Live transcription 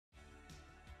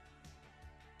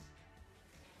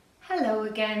Hello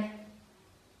again.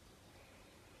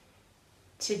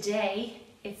 Today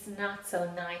it's not so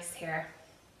nice here.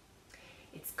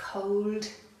 It's cold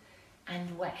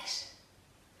and wet.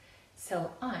 So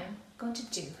I'm going to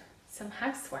do some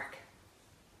housework.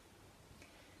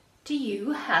 Do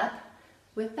you help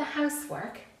with the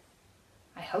housework?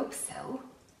 I hope so.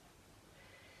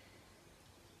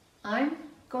 I'm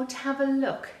going to have a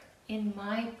look in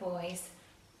my boy's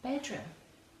bedroom.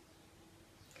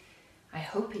 I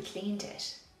hope he cleaned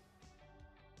it.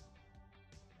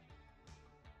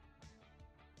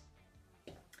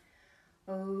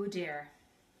 Oh dear,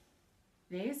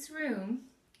 this room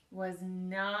was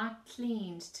not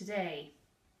cleaned today,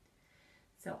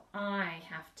 so I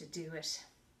have to do it.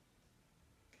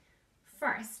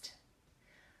 First,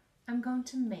 I'm going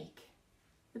to make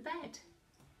the bed.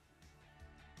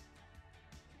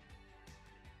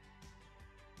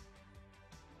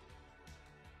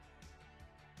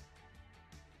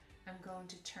 I'm going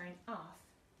to turn off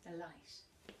the light.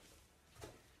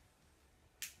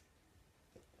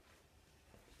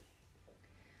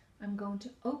 I'm going to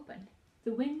open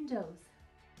the windows.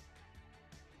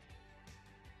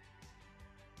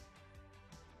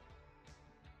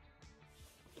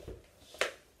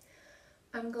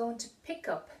 I'm going to pick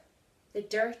up the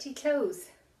dirty clothes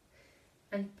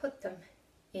and put them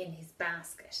in his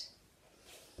basket.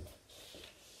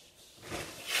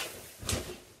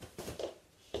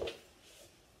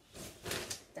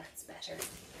 That's better.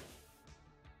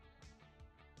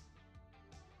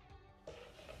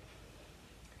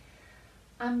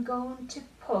 I'm going to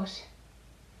put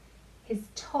his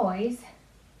toys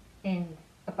in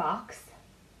a box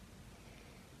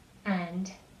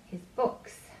and his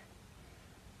books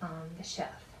on the shelf.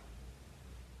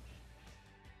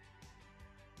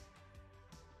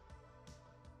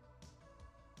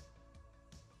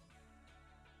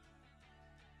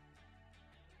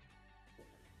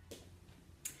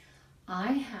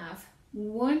 I have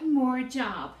one more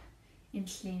job in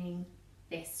cleaning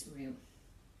this room.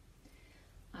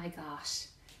 I got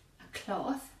a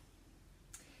cloth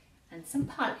and some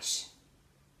polish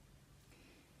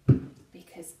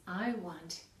because I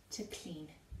want to clean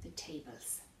the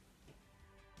tables.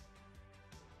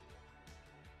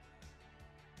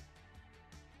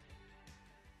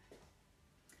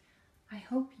 I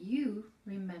hope you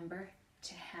remember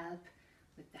to help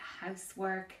with the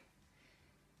housework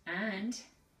and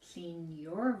clean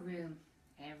your room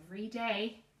every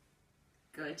day.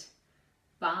 Good.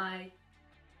 Bye.